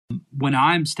When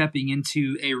I'm stepping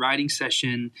into a writing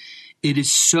session, it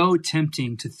is so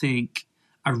tempting to think,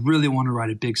 I really want to write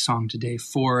a big song today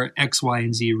for X, Y,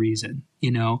 and Z reason,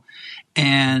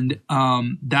 and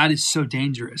that is so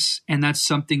dangerous. And that's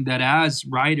something that as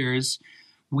writers,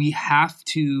 we have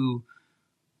to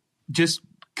just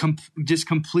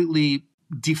completely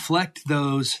deflect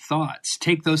those thoughts,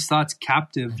 take those thoughts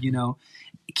captive,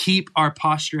 keep our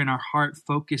posture and our heart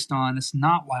focused on, that's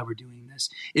not why we're doing this.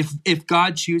 If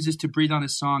God chooses to breathe on a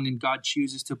song and God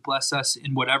chooses to bless us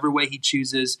in whatever way he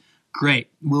chooses, great,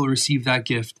 we'll receive that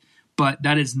gift. But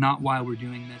that is not why we're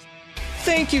doing this.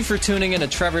 Thank you for tuning in to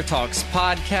Trevor Talks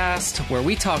podcast, where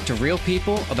we talk to real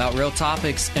people about real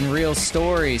topics and real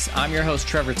stories. I'm your host,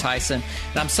 Trevor Tyson,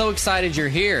 and I'm so excited you're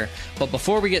here. But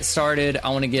before we get started,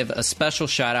 I want to give a special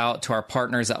shout out to our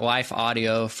partners at Life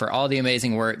Audio for all the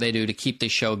amazing work they do to keep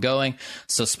this show going.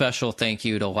 So special thank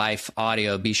you to Life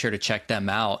Audio. Be sure to check them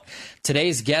out.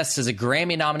 Today's guest is a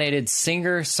Grammy-nominated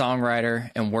singer, songwriter,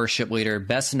 and worship leader,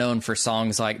 best known for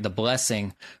songs like The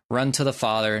Blessing, Run to the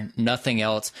Father, Nothing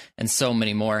Else, and so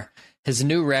many more. His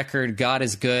new record, God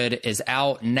is Good, is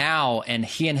out now, and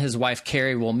he and his wife,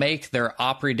 Carrie, will make their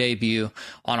Opry debut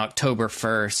on October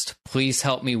 1st. Please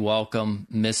help me welcome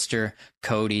Mr.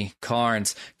 Cody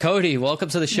Carnes. Cody, welcome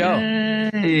to the show.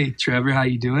 Hey, Trevor, how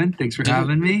you doing? Thanks for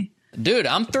having me. Dude,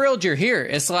 I'm thrilled you're here.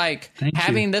 It's like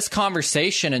having this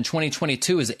conversation in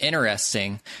 2022 is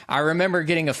interesting. I remember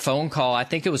getting a phone call, I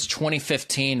think it was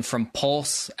 2015, from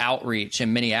Pulse Outreach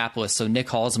in Minneapolis, so Nick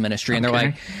Hall's ministry, and they're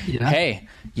like, hey,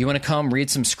 you want to come read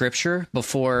some scripture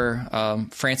before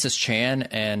Francis Chan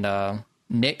and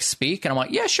Nick speak? And I'm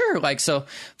like, yeah, sure. So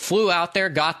flew out there,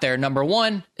 got there. Number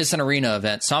one, it's an arena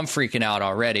event, so I'm freaking out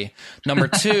already. Number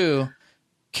two,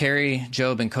 Carrie,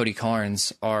 Job, and Cody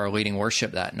Carnes are leading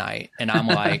worship that night. And I'm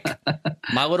like,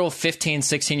 my little 15,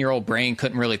 16-year-old brain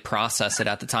couldn't really process it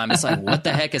at the time. It's like, what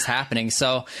the heck is happening?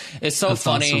 So it's so That's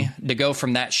funny awesome. To go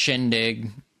from that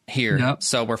shindig here. Yep.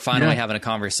 So we're finally having a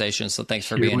conversation. So thanks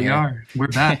for being here. We're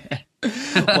back.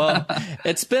 Well,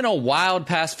 it's been a wild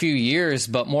past few years,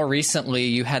 but more recently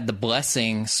you had The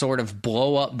Blessing sort of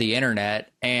blow up the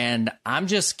internet. And I'm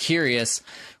just curious,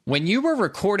 when you were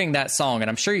recording that song, and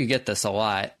I'm sure you get this a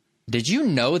lot, did you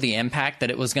know the impact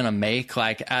that it was going to make,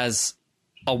 as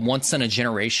a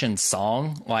once-in-a-generation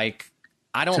song?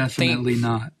 I don't Definitely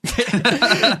not.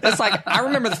 It's I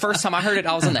remember the first time I heard it,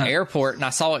 I was in the airport, and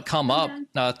I saw it come up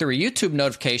through a YouTube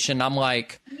notification. I'm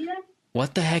like,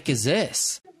 what the heck is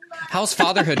this? How's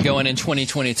fatherhood going in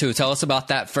 2022? Tell us about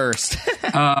that first.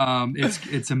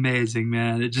 It's amazing,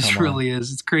 man. It just really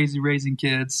is. It's crazy raising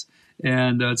kids.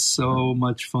 And it's so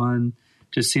much fun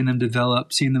just seeing them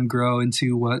develop, seeing them grow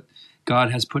into what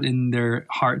God has put in their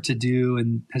heart to do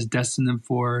and has destined them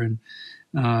for. And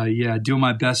doing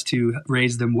my best to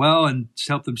raise them well and just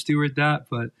help them steward that.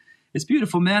 But it's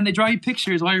beautiful, man. They draw you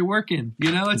pictures while you're working.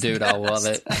 Dude, I love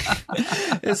it.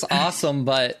 It's awesome.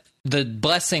 But The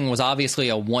Blessing was obviously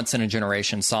a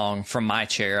once-in-a-generation song from my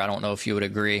chair. I don't know if you would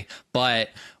agree. But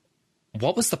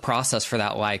what was the process for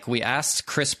that like? We asked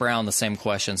Chris Brown the same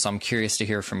question, so I'm curious to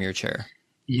hear from your chair.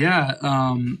 Yeah,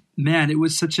 man, it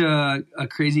was such a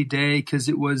crazy day because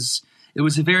it was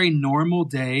a very normal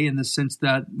day in the sense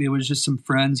that it was just some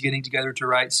friends getting together to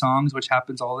write songs, which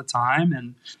happens all the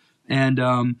time. And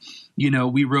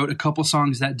we wrote a couple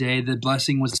songs that day. The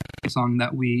Blessing was the song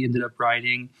that we ended up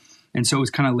writing. And so it was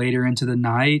kind of later into the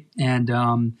night. And,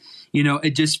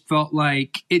 it just felt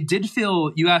like it did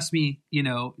feel, you asked me,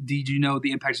 did you know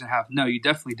the impact it's going to have? No, you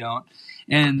definitely don't.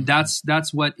 And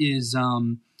that's what is,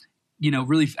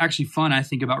 really actually fun, I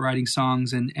think, about writing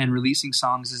songs and releasing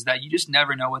songs is that you just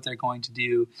never know what they're going to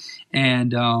do.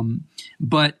 And,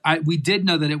 but we did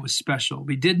know that it was special.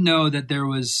 We did know that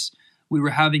we were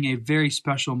having a very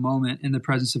special moment in the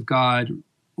presence of God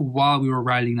while we were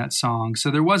writing that song.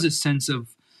 So there was a sense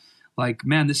of,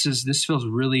 man, this feels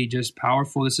really just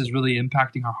powerful. This is really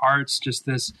impacting our hearts.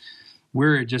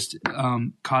 We're just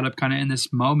caught up kind of in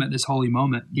this moment, this holy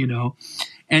moment,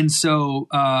 And so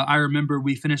I remember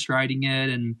we finished writing it,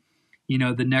 and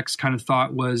the next kind of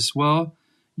thought was, well,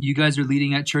 you guys are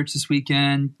leading at church this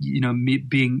weekend.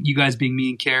 You guys being me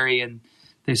and Carrie, and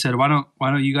they said, why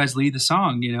don't you guys lead the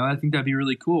song? I think that'd be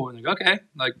really cool. We're like, okay,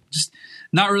 just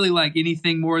not really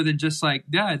anything more than just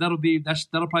that'll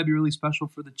probably be really special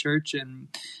for the church. And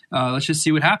let's just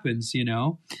see what happens,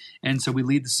 And so we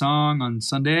lead the song on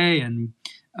Sunday, and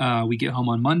we get home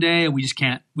on Monday, and we just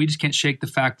can't shake the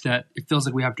fact that it feels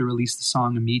like we have to release the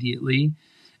song immediately.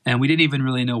 And we didn't even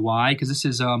really know why, because this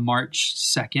is March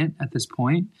 2nd at this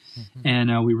point. Mm-hmm.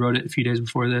 And we wrote it a few days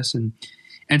before this.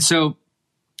 And so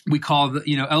we call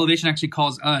Elevation actually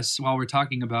calls us while we're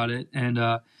talking about it. And,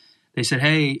 they said,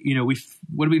 hey,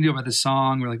 what do we do about this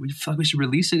song? We're like, we feel like we should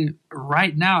release it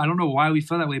right now. I don't know why we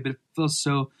feel that way, but it feels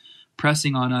so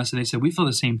pressing on us. And they said, we feel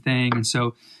the same thing. And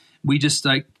so we just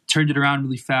turned it around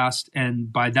really fast.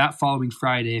 And by that following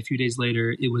Friday, a few days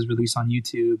later, it was released on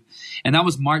YouTube. And that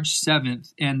was March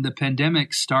 7th. And the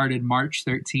pandemic started March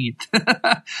 13th.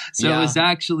 So It was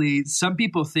actually, some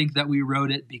people think that we wrote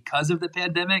it because of the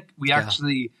pandemic. We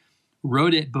actually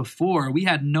wrote it before. We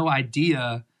had no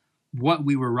idea what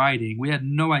we were writing. We had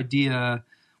no idea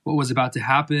what was about to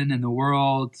happen in the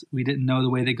world. We didn't know the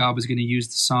way that God was going to use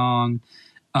the song.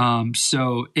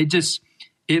 So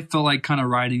it felt like kind of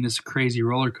riding this crazy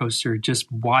roller coaster,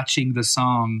 just watching the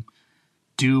song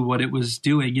do what it was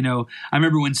doing. I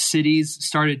remember when cities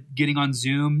started getting on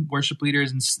Zoom, worship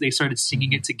leaders, and they started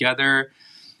singing it together,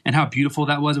 and how beautiful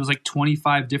that was. It was like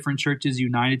 25 different churches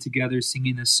united together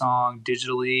singing this song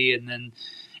digitally.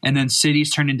 And then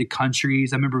cities turned into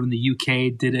countries. I remember when the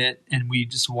UK did it, and we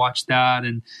just watched that,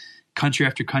 and country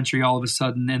after country all of a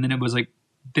sudden. And then it was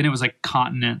like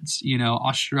continents,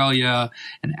 Australia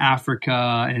and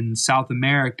Africa and South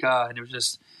America. And it was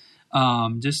just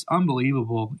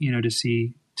unbelievable, to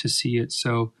see it.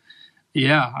 So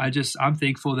yeah, I'm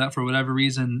thankful that for whatever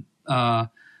reason,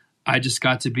 I just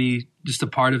got to be just a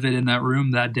part of it in that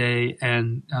room that day.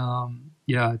 And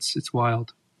it's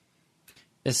wild.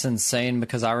 It's insane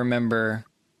because I remember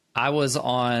I was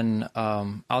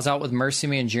out with Mercy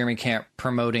Me and Jeremy Camp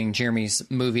promoting Jeremy's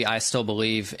movie, I Still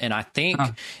Believe. And I think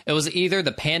it was either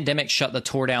the pandemic shut the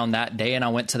tour down that day and I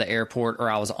went to the airport, or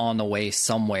I was on the way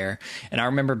somewhere. And I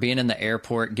remember being in the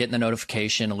airport, getting the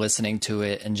notification, listening to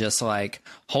it, and just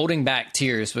holding back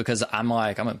tears because I'm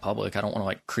in public. I don't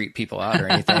want to creep people out or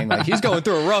anything. He's going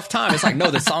through a rough time. It's no,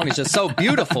 this song is just so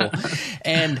beautiful.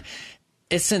 And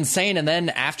it's insane. And then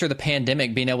after the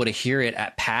pandemic, being able to hear it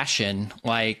at Passion,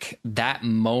 that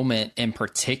moment in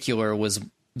particular was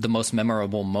the most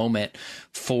memorable moment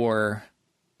for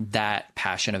that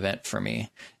Passion event for me.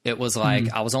 It was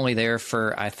I was only there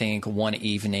for, I think, one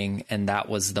evening. And that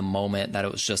was the moment that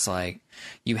it was just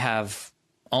you have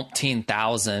umpteen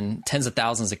thousand, tens of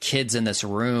thousands of kids in this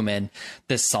room. And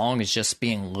this song is just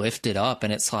being lifted up.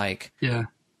 And it's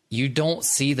you don't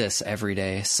see this every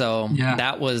day. So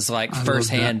that was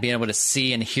firsthand being able to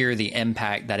see and hear the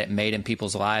impact that it made in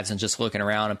people's lives, and just looking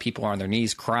around and people are on their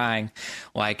knees crying,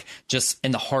 just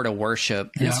in the heart of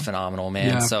worship is phenomenal,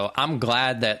 man. Yeah. So I'm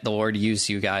glad that the Lord used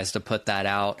you guys to put that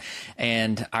out.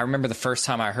 And I remember the first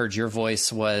time I heard your voice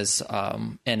was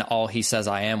in All He Says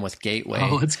I Am with Gateway.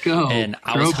 Oh, let's go. And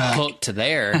I was hooked to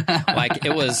there.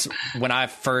 It was when I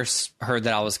first heard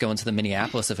that I was going to the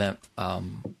Minneapolis event,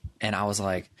 and I was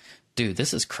like, dude,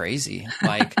 this is crazy.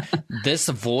 This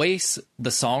voice, the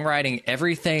songwriting,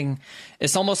 everything.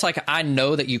 It's almost I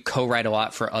know that you co-write a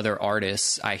lot for other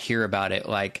artists. I hear about it.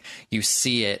 You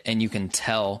see it and you can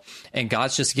tell. And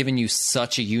God's just given you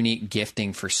such a unique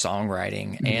gifting for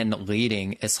songwriting and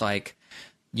leading. It's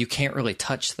you can't really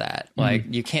touch that.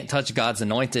 You can't touch God's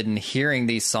anointed, and hearing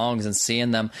these songs and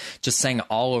seeing them just sang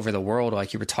all over the world.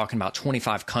 You were talking about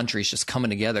 25 countries just coming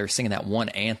together, singing that one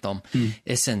anthem.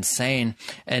 It's insane.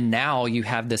 And now you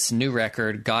have this new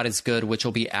record, God is Good, which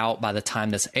will be out by the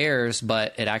time this airs,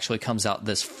 but it actually comes out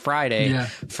this Friday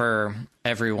for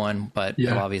everyone, but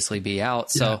it'll obviously be out.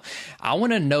 So I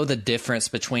want to know the difference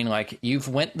between you've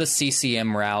went the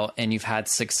CCM route and you've had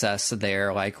success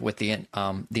there, with the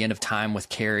End of Time with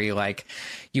Carrie.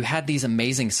 You had these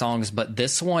amazing songs, but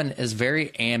this one is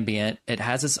very ambient. It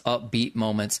has its upbeat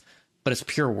moments, but it's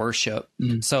pure worship.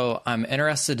 So I'm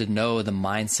interested to know the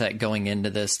mindset going into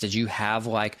this. Did you have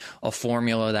a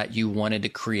formula that you wanted to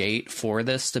create for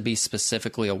this to be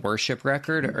specifically a worship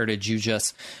record, or did you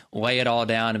just lay it all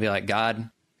down and be like, God,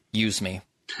 use me?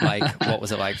 What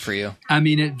was it like for you? I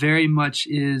mean, it very much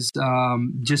is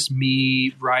just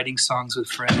me writing songs with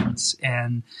friends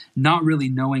and not really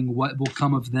knowing what will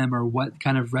come of them or what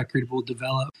kind of record will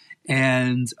develop.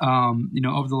 And,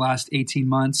 over the last 18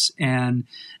 months, and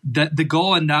the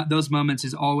goal in those moments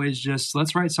is always just,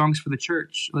 let's write songs for the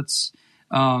church. Let's,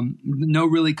 no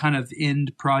really kind of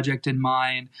end project in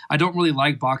mind. I don't really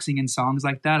like boxing in songs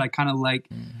like that. I kind of like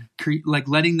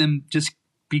letting them just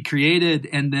be created,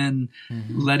 and then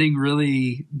letting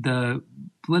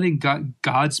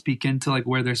God speak into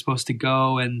where they're supposed to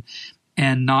go,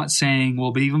 and not saying,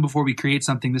 well, but even before we create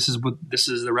something, this is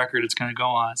the record it's going to go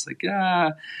on. It's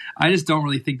I just don't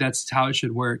really think that's how it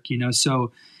should work,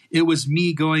 So it was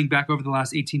me going back over the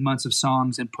last 18 months of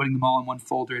songs and putting them all in one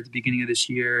folder at the beginning of this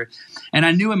year. And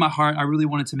I knew in my heart, I really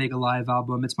wanted to make a live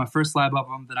album. It's my first live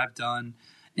album that I've done.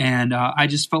 And I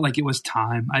just felt like it was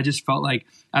time. I just felt like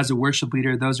as a worship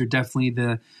leader, those are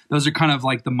kind of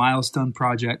like the milestone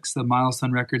projects, the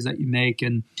milestone records that you make.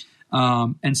 And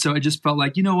so it just felt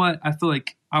like, you know what, I feel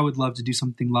like I would love to do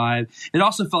something live. It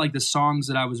also felt like the songs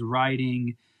that I was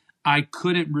writing, I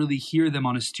couldn't really hear them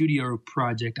on a studio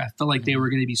project. I felt like they were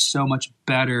going to be so much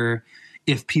better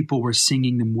if people were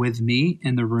singing them with me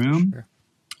in the room. Sure.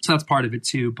 So that's part of it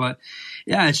too. But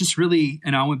yeah, it's just really,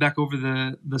 and I went back over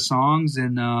the songs,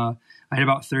 and I had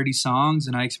about 30 songs,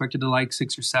 and I expected to like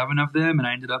 6 or 7 of them, and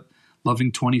I ended up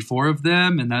loving 24 of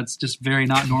them. And that's just very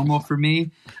not normal for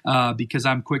me, because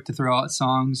I'm quick to throw out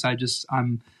songs. I just set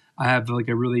a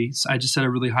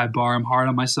really high bar. I'm hard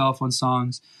on myself on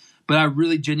songs, but I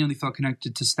really genuinely felt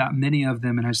connected to that many of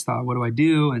them. And I just thought, what do I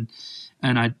do? And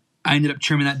I ended up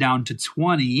trimming that down to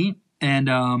 20.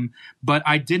 And, but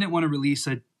I didn't want to release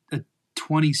a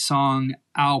 20 song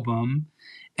album.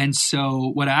 And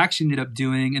so what I actually ended up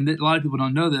doing, and a lot of people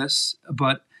don't know this,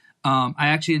 but I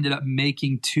actually ended up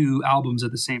making 2 albums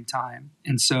at the same time.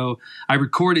 And so I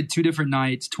recorded 2 different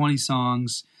nights, 20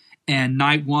 songs, and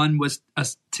night 1 was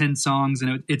 10 songs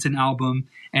and it's an album.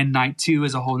 And night 2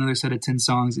 is a whole nother set of 10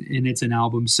 songs and it's an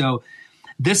album. So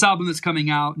this album that's coming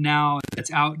out now,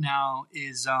 that's out now,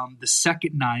 is the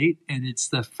second night, and it's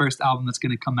the first album that's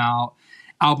going to come out.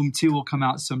 Album 2 will come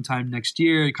out sometime next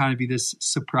year. It kind of be this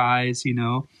surprise, you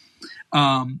know.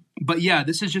 But yeah,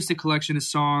 this is just a collection of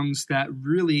songs that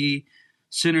really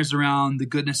centers around the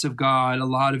goodness of God. A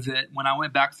lot of it, when I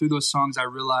went back through those songs, I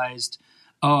realized,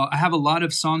 oh, I have a lot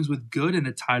of songs with good in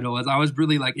the title. As I was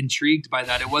really like intrigued by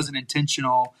that. It wasn't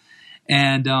intentional.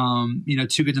 And,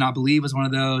 Too Good to Not Believe was one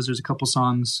of those. There's a couple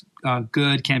songs,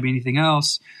 Good, Can't Be Anything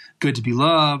Else, Good to Be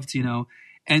Loved, you know.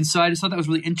 And so I just thought that was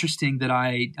really interesting that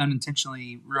I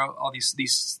unintentionally wrote all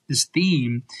this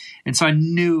theme. And so I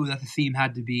knew that the theme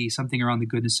had to be something around the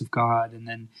goodness of God. And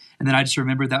then I just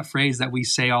remembered that phrase that we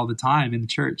say all the time in the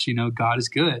church, you know, God is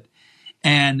good.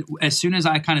 And as soon as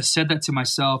I kind of said that to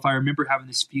myself, I remember having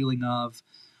this feeling of,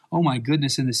 oh my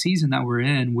goodness, in the season that we're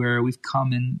in, where we've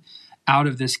come in out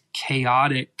of this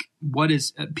chaotic,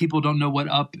 people don't know what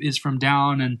up is from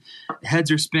down, and heads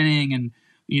are spinning, and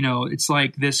you know, it's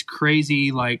like this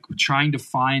crazy, like trying to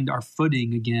find our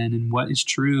footing again and what is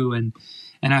true. And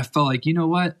I felt like, you know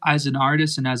what, as an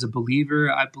artist and as a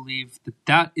believer, I believe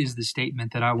that is the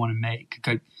statement that I want to make.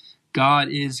 Like, God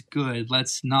is good.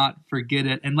 Let's not forget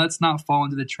it. And let's not fall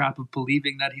into the trap of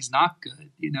believing that he's not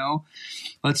good. You know,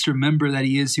 let's remember that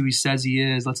he is who he says he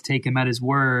is. Let's take him at his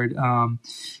word.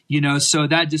 So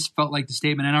that just felt like the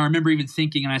statement. And I remember even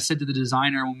thinking, and I said to the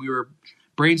designer when we were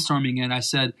brainstorming it, I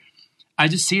said, I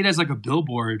just see it as like a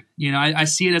billboard. You know, I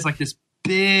see it as like this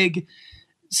big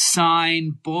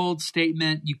sign, bold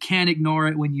statement. You can't ignore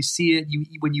it when you see it.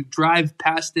 When you drive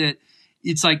past it,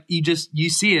 it's like you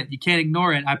see it. You can't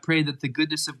ignore it. I pray that the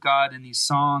goodness of God in these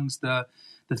songs, the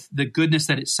goodness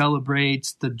that it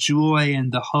celebrates, the joy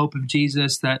and the hope of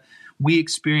Jesus that we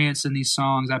experience in these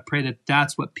songs, I pray that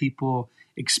that's what people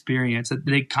experience, that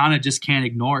they kind of just can't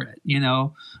ignore it, you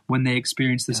know, when they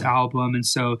experience this album. And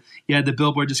so, yeah, the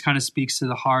billboard just kind of speaks to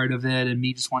the heart of it, and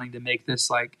me just wanting to make this,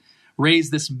 like, raise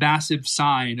this massive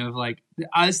sign of like,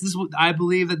 I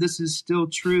believe that this is still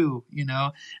true, you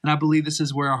know, and I believe this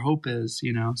is where our hope is,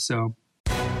 you know, so.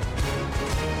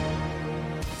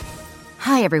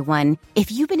 Hi, everyone.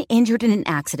 If you've been injured in an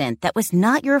accident that was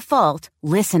not your fault,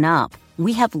 listen up.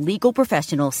 We have legal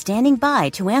professionals standing by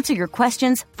to answer your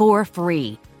questions for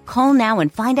free. Call now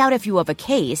and find out if you have a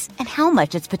case and how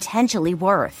much it's potentially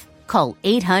worth. Call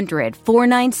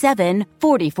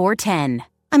 800-497-4410.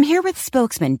 I'm here with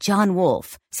spokesman John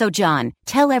Wolf. So, John,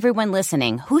 tell everyone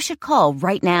listening who should call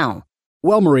right now.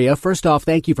 Well, Maria, first off,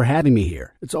 thank you for having me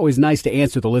here. It's always nice to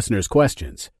answer the listeners'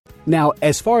 questions. Now,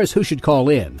 as far as who should call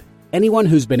in, anyone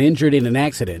who's been injured in an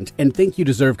accident and think you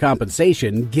deserve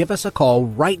compensation, give us a call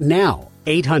right now.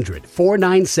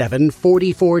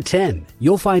 800-497-4410.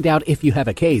 You'll find out if you have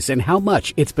a case and how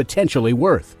much it's potentially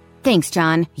worth. Thanks,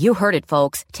 John. You heard it,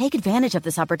 folks. Take advantage of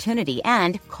this opportunity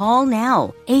and call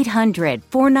now.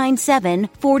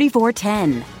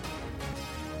 800-497-4410.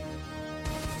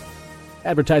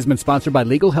 Advertisement sponsored by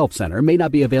Legal Help Center. May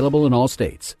not be available in all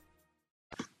states.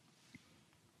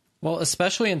 Well,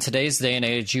 especially in today's day and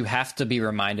age, you have to be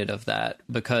reminded of that,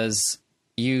 because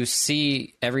you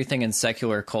see everything in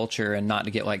secular culture, and not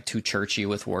to get like too churchy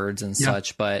with words and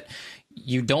such, but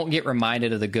you don't get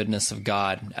reminded of the goodness of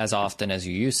God as often as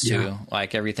you used to. Yeah.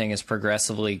 Like, everything is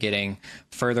progressively getting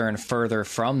further and further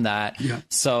from that. Yeah.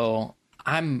 So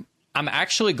I'm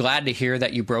actually glad to hear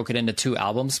that you broke it into 2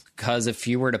 albums, because if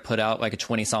you were to put out like a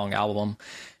 20-song album,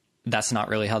 that's not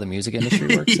really how the music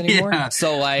industry works anymore. Yeah.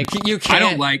 So like you can't. I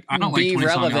don't like 20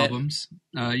 song albums.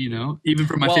 Even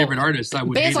for my favorite artists, I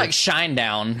would. Bands like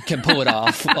Shinedown can pull it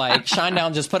off. Like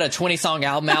Shinedown just put a 20 song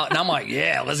album out, and I'm like,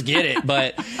 yeah, let's get it.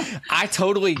 But I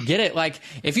totally get it. Like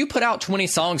if you put out 20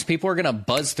 songs, people are gonna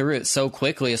buzz through it so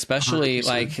quickly. Especially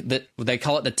 100%. They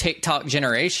call it the TikTok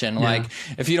generation. Yeah. Like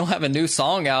if you don't have a new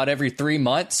song out every 3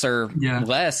 months or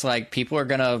less, like people are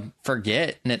gonna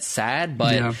forget, and it's sad.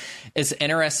 But it's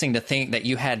interesting to think that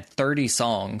you had 30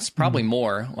 songs, probably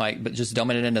more, but just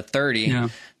dumbing it into 30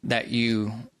 that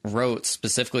you wrote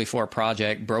specifically for a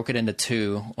project, broke it into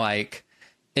 2. Like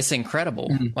it's incredible.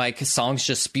 Like songs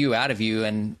just spew out of you,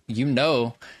 and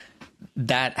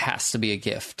that has to be a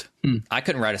gift. I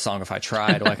couldn't write a song if I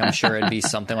tried. Like I'm sure it'd be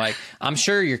something like, I'm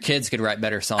sure your kids could write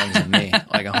better songs than me,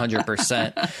 like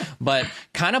 100%. But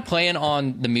kind of playing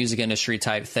on the music industry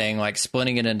type thing, like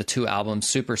splitting it into 2 albums,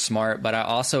 super smart. But I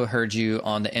also heard you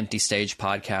on the Empty Stage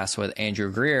podcast with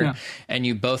Andrew Greer, and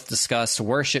you both discussed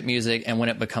worship music and when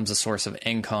it becomes a source of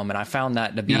income. And I found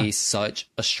that to be such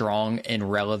a strong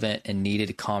and relevant and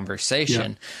needed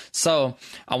conversation. So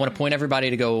I want to point everybody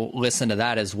to go listen to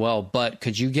that as well. But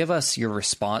could you give us your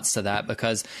response to that?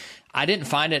 Because I didn't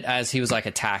find it as he was like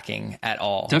attacking at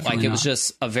all. Definitely like it was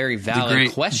just a very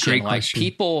valid question. Great like question.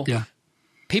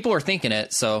 People are thinking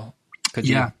it. So could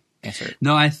you answer it?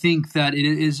 No, I think that it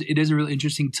is a really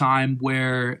interesting time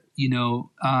where,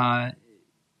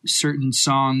 certain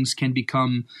songs can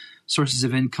become sources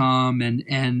of income and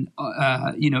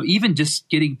even just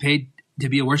getting paid to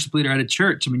be a worship leader at a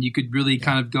church. I mean, you could really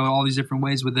kind of go all these different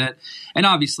ways with it. And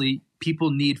obviously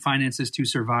people need finances to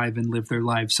survive and live their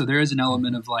lives. So there is an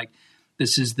element of like,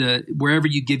 this is wherever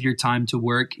you give your time to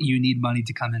work, you need money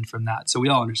to come in from that. So we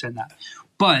all understand that.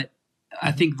 But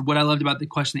I think what I loved about the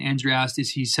question that Andrew asked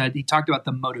is he talked about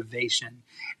the motivation.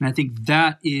 And I think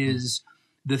that is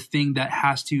the thing that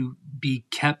has to be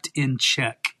kept in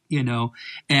check,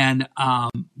 and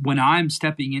when I'm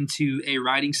stepping into a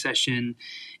writing session,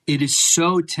 it is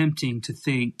so tempting to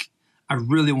think, I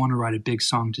really want to write a big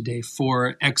song today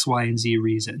for X, Y, and Z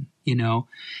reason,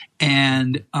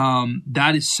 and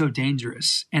that is so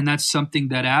dangerous. And that's something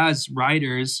that as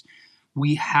writers,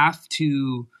 we have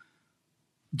to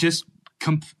just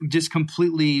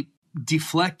completely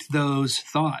deflect those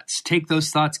thoughts, take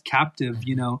those thoughts captive,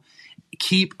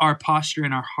 keep our posture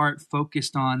and our heart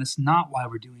focused on, that's not why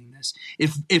we're doing this.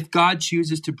 If God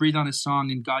chooses to breathe on a song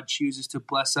and God chooses to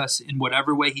bless us in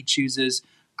whatever way he chooses,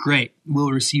 great,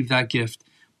 we'll receive that gift.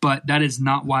 But that is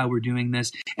not why we're doing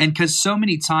this. And because so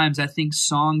many times I think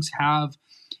songs have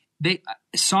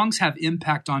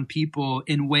impact on people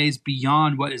in ways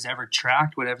beyond what is ever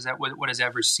tracked, what is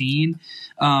ever seen.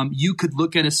 You could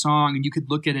look at a song and you could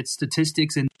look at its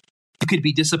statistics, and you could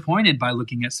be disappointed by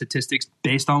looking at statistics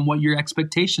based on what your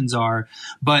expectations are.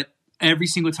 But every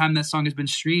single time that song has been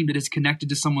streamed, it is connected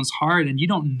to someone's heart, and you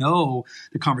don't know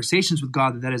the conversations with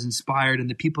God that has inspired and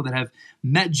the people that have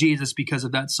met Jesus because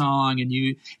of that song.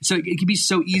 So it can be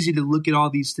so easy to look at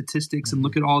all these statistics and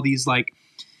look at all these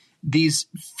these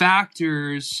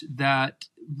factors that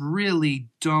really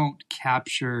don't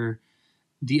capture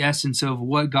the essence of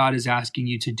what God is asking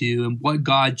you to do and what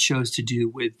God chose to do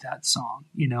with that song,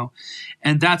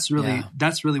 and that's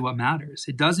really what matters.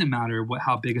 It doesn't matter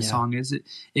how big a song is.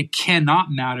 It cannot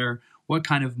matter what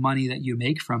kind of money that you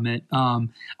make from it.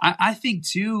 I think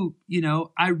too,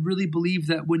 I really believe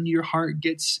that when your heart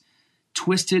gets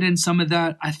twisted in some of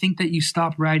that, I think that you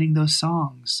stop writing those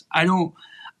songs. I don't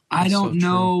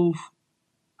know.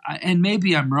 And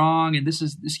maybe I'm wrong. And this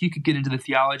you could get into the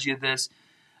theology of this.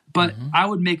 But I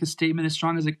would make a statement as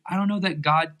strong as I don't know that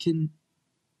God can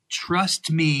trust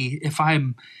me if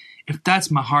that's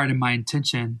my heart and my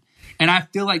intention. And I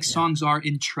feel like songs are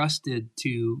entrusted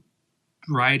to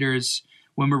writers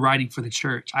when we're writing for the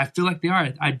church. I feel like they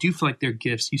are. I do feel like they're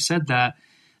gifts. You said that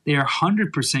they are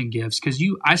 100% gifts, because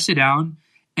I sit down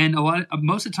and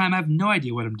most of the time I have no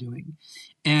idea what I'm doing.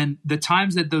 And the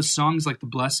times that those songs, like The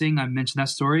Blessing, I mentioned that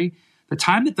story, the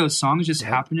time that those songs just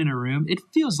happen in a room, it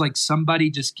feels like somebody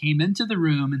just came into the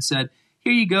room and said,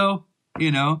 here you go.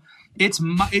 It's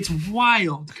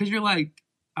wild, because you're like,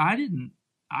 I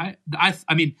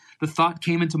mean, the thought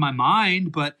came into my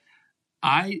mind, but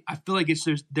I feel like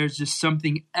there's just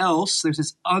something else. There's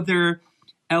this other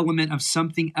element of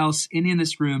something else in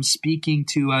this room speaking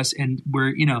to us. And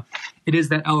we're, it is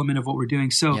that element of what we're doing.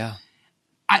 So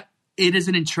it is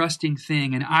an entrusting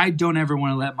thing, and I don't ever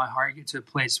want to let my heart get to a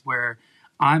place where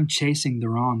I'm chasing the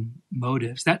wrong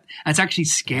motives. That's actually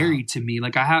scary to me.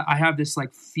 Like I have this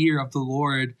fear of the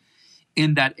Lord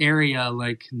in that area.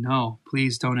 Like, no,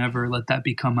 please don't ever let that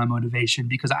become my motivation,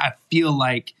 because I feel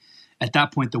like at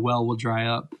that point the well will dry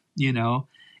up,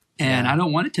 and I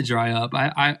don't want it to dry up.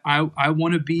 I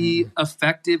want to be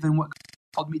effective in what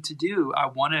God called me to do. I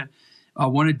want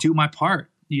to do my part,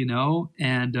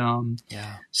 and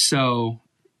so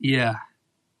yeah,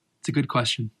 it's a good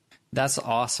question. That's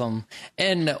awesome.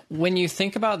 And when you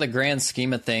think about the grand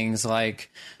scheme of things,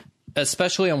 like,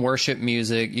 especially in worship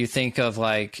music, you think of,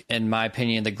 like, in my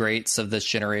opinion, the greats of this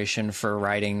generation for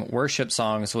writing worship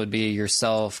songs would be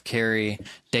yourself, Carrie,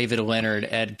 David Leonard,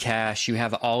 Ed Cash. You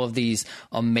have all of these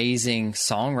amazing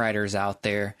songwriters out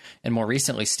there. And more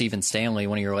recently, Stephen Stanley,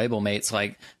 one of your label mates.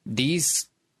 Like, these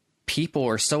people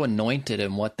are so anointed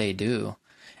in what they do.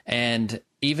 And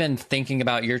even thinking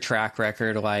about your track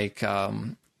record, like,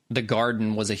 The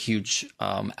Garden was a huge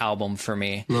album for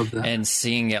me. Love that. And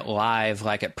seeing it live,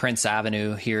 like at Prince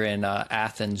Avenue here in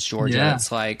Athens, Georgia,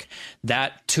 it's like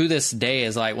that to this day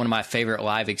is like one of my favorite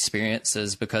live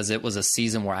experiences, because it was a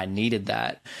season where I needed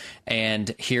that.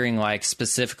 And hearing, like,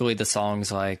 specifically the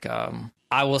songs like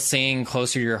I Will Sing,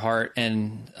 Closer to Your Heart,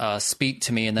 and Speak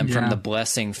to Me, and then From the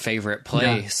Blessing, Favorite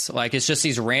Place. Like, it's just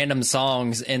these random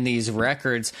songs in these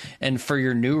records. And for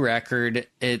your new record,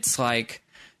 it's like,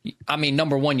 I mean,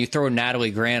 number one, you throw Natalie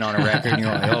Grant on a record and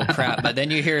you're like, oh crap. But then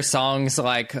you hear songs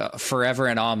like Forever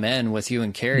and Amen with you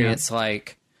and Carrie. It's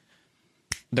like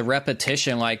the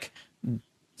repetition, like,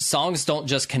 songs don't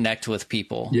just connect with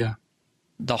people. Yeah.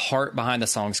 The heart behind the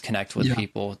songs connect with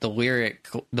people. The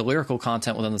lyrical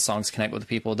content within the songs connect with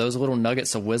people. Those little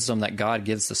nuggets of wisdom that God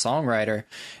gives the songwriter,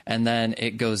 and then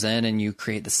it goes in and you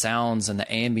create the sounds and the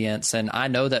ambience. And I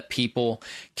know that people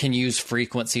can use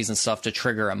frequencies and stuff to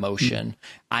trigger emotion.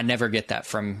 I never get that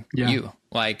from you.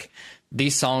 Like,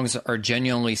 these songs are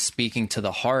genuinely speaking to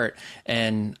the heart.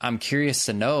 And I'm curious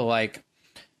to know, like,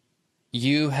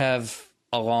 you have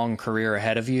a long career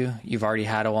ahead of you. You've already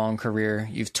had a long career.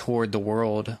 You've toured the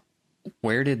world.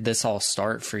 Where did this all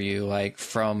start for you? Like,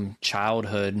 from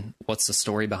childhood, what's the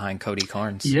story behind Cody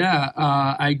Carnes? Yeah.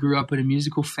 I grew up in a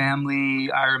musical family.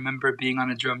 I remember being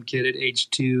on a drum kit at age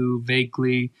 2,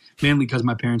 vaguely, mainly because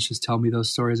my parents just tell me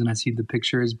those stories and I see the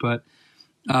pictures. But,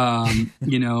 and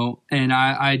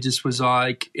I just was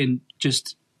like,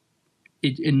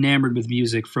 enamored with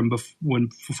music from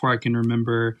before I can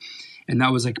remember. And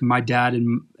that was like my dad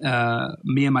and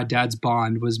me and my dad's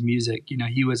bond was music.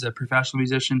 He was a professional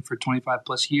musician for 25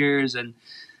 plus years, and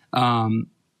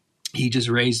he just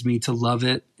raised me to love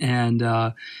it. And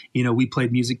we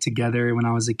played music together when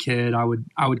I was a kid. I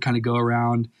would kind of go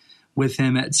around with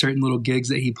him at certain little gigs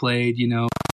that he played,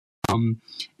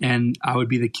 and I would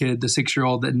be the kid, the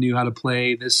 6-year-old that knew how to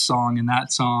play this song and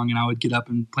that song, and I would get up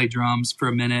and play drums for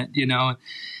a minute.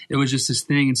 It was just this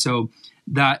thing, and so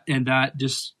that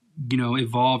just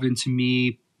evolved into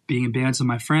me being in bands with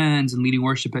my friends and leading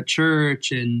worship at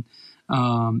church, and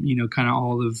kind of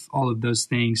all of those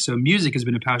things. So music has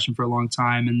been a passion for a long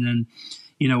time. And then,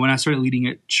 when I started leading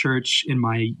at church in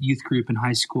my youth group in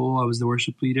high school, I was the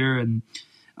worship leader, and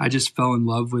I just fell in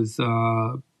love with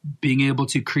being able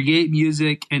to create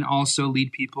music and also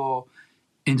lead people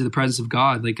into the presence of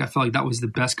God. Like, I felt like that was the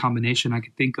best combination I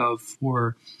could think of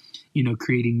for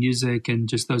creating music, and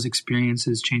just those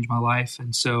experiences changed my life.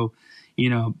 And so,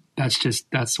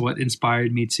 that's what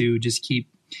inspired me to just keep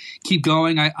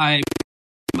going. I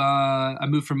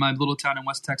moved from my little town in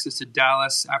West Texas to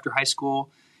Dallas after high school,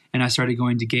 and I started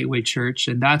going to Gateway Church.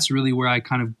 And that's really where I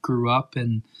kind of grew up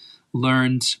and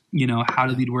learned, how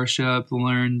to lead worship,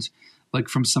 learned like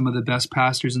from some of the best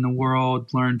pastors in the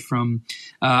world, learned from,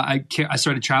 I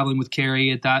started traveling with Carrie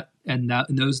in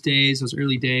those days, those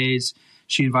early days.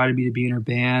 She invited me to be in her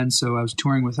band. So I was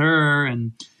touring with her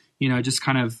and, just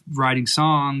kind of writing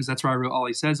songs. That's where I wrote All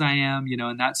He Says I Am,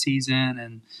 in that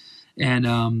season.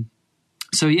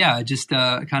 So yeah, just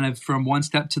kind of from one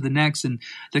step to the next. And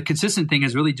the consistent thing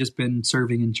has really just been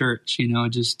serving in church,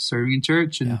 just serving in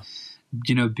church and,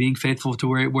 being faithful to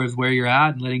where you're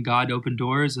at and letting God open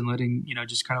doors and letting,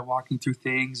 just kind of walking through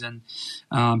things and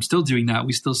still doing that.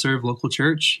 We still serve local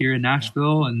church here in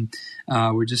Nashville, and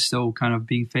we're just still kind of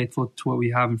being faithful to what we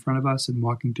have in front of us and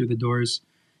walking through the doors,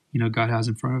 God has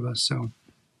in front of us. So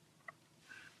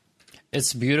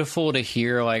it's beautiful to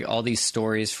hear like all these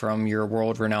stories from your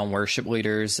world-renowned worship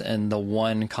leaders, and the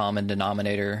one common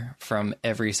denominator from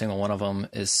every single one of them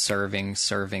is serving.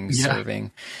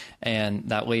 And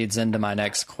that leads into my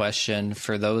next question.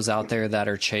 For those out there that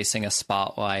are chasing a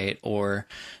spotlight, or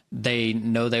they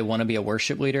know they want to be a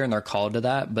worship leader and they're called to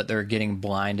that, but they're getting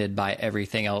blinded by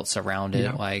everything else around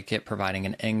it, like it providing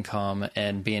an income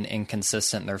and being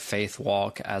inconsistent in their faith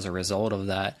walk as a result of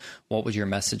that, what would your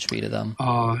message be to them?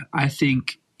 I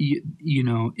think,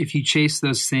 if you chase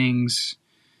those things,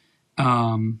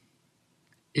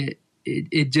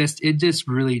 it just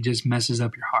really just messes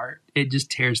up your heart. It just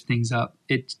tears things up.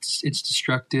 It's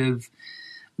destructive.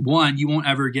 One, you won't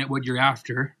ever get what you're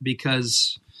after,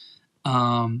 because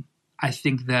I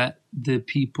think that the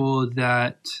people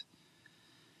that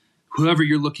whoever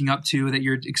you're looking up to, that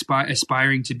you're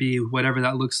aspiring to be, whatever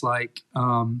that looks like,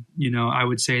 I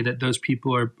would say that those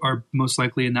people are most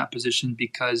likely in that position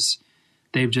because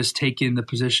they've just taken the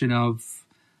position of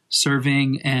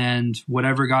serving and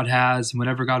whatever God has and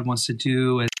whatever God wants to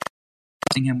do, and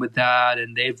trusting Him with that.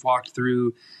 And they've walked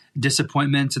through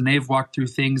disappointments, and they've walked through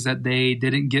things that they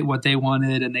didn't get what they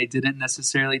wanted, and they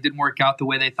didn't work out the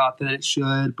way they thought that it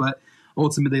should. But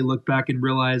ultimately, they look back and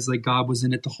realize like God was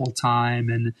in it the whole time.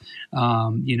 And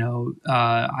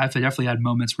I've definitely had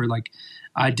moments where like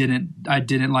I didn't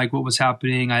like what was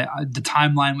happening. The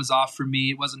timeline was off for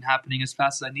me. It wasn't happening as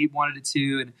fast as I wanted it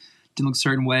to, and it didn't look a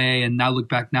certain way. And I look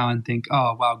back now and think,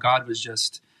 oh wow, God was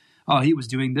just, He was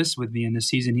doing this with me in this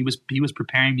season. He was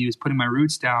preparing me. He was putting my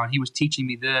roots down. He was teaching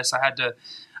me this. I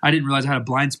didn't realize I had a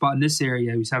blind spot in this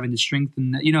area. He was having to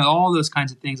strengthen, all those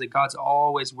kinds of things. Like God's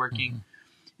always working. Mm-hmm.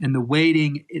 And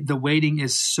the waiting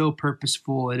is so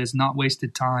purposeful. It is not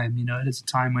wasted time. It is a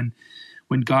time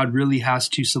when God really has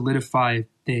to solidify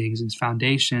things and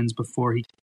foundations before He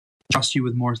trusts you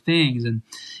with more things.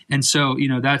 And so,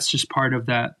 that's just part of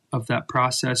that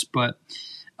process. But,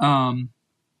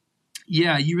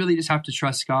 you really just have to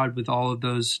trust God with all of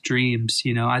those dreams.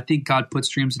 I think God puts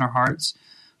dreams in our hearts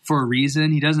for a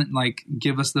reason. He doesn't like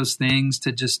give us those things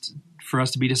for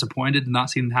us to be disappointed and not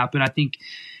see them happen. I think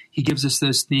He gives us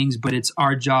those things, but it's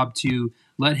our job to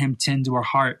let Him tend to our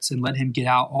hearts and let Him get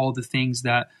out all the things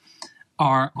that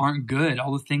aren't good,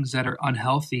 all the things that are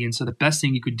unhealthy. And so the best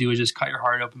thing you could do is just cut your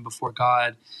heart open before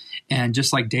God. And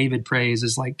just like David prays,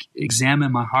 is like,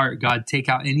 examine my heart, God, take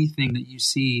out anything that you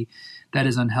see that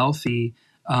is unhealthy.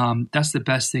 That's the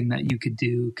best thing that you could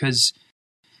do, because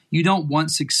you don't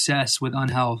want success with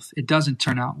unhealth. It doesn't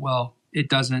turn out well. It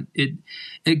doesn't.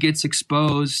 It gets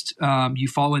exposed. You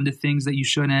fall into things that you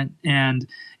shouldn't, and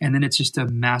then it's just a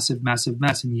massive, massive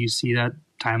mess. And you see that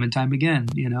time and time again,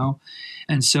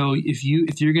 And so if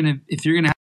you're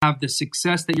gonna have the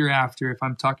success that you're after, if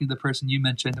I'm talking to the person you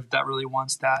mentioned, if that really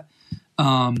wants that,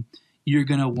 you're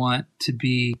gonna want to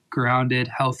be grounded,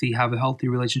 healthy, have a healthy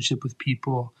relationship with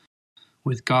people,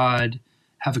 with God,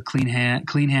 have a clean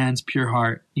hands, pure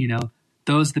heart.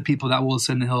 Those are the people that will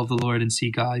ascend the hill of the Lord and see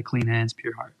God, clean hands,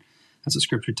 pure heart. That's what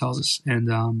Scripture tells us.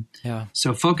 And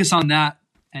so focus on that,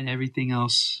 and everything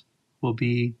else will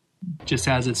be just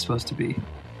as it's supposed to be.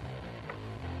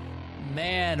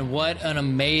 Man, what an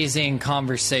amazing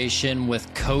conversation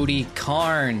with Cody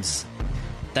Carnes.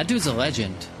 That dude's a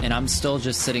legend, and I'm still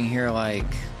just sitting here like,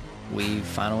 we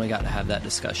finally got to have that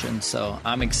discussion. So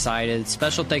I'm excited.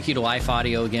 Special thank you to Life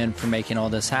Audio again for making all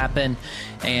this happen.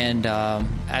 And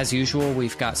as usual,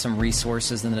 we've got some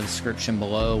resources in the description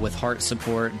below with heart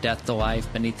support, Death to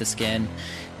Life, Beneath the Skin,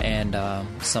 and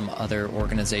some other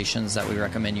organizations that we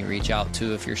recommend you reach out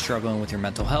to if you're struggling with your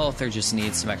mental health or just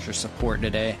need some extra support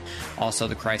today. Also,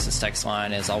 the crisis text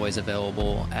line is always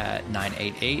available at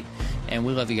 988. And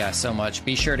we love you guys so much.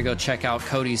 Be sure to go check out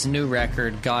Cody's new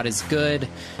record, God is Good.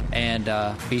 And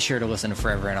be sure to listen to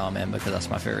Forever and Amen, because that's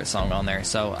my favorite song on there.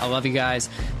 So I love you guys.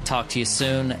 Talk to you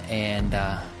soon, and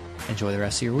enjoy the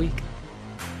rest of your week.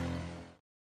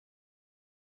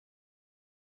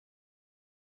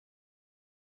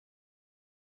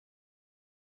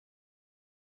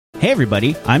 Hey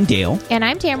everybody, I'm Dale. And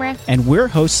I'm Tamara. And we're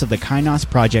hosts of the Kainos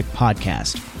Project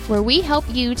podcast, where we help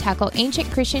you tackle ancient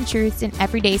Christian truths in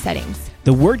everyday settings.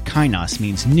 The word Kainos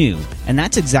means new, and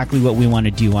that's exactly what we want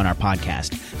to do on our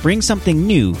podcast. Bring something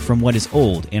new from what is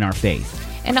old in our faith.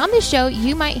 And on this show,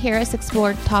 you might hear us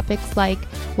explore topics like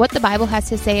what the Bible has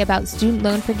to say about student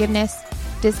loan forgiveness,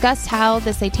 discuss how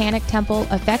the Satanic Temple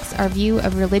affects our view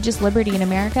of religious liberty in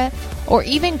America, or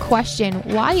even question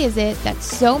why is it that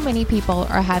so many people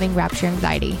are having rapture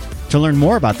anxiety. To learn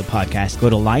more about the podcast, go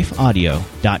to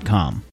lifeaudio.com.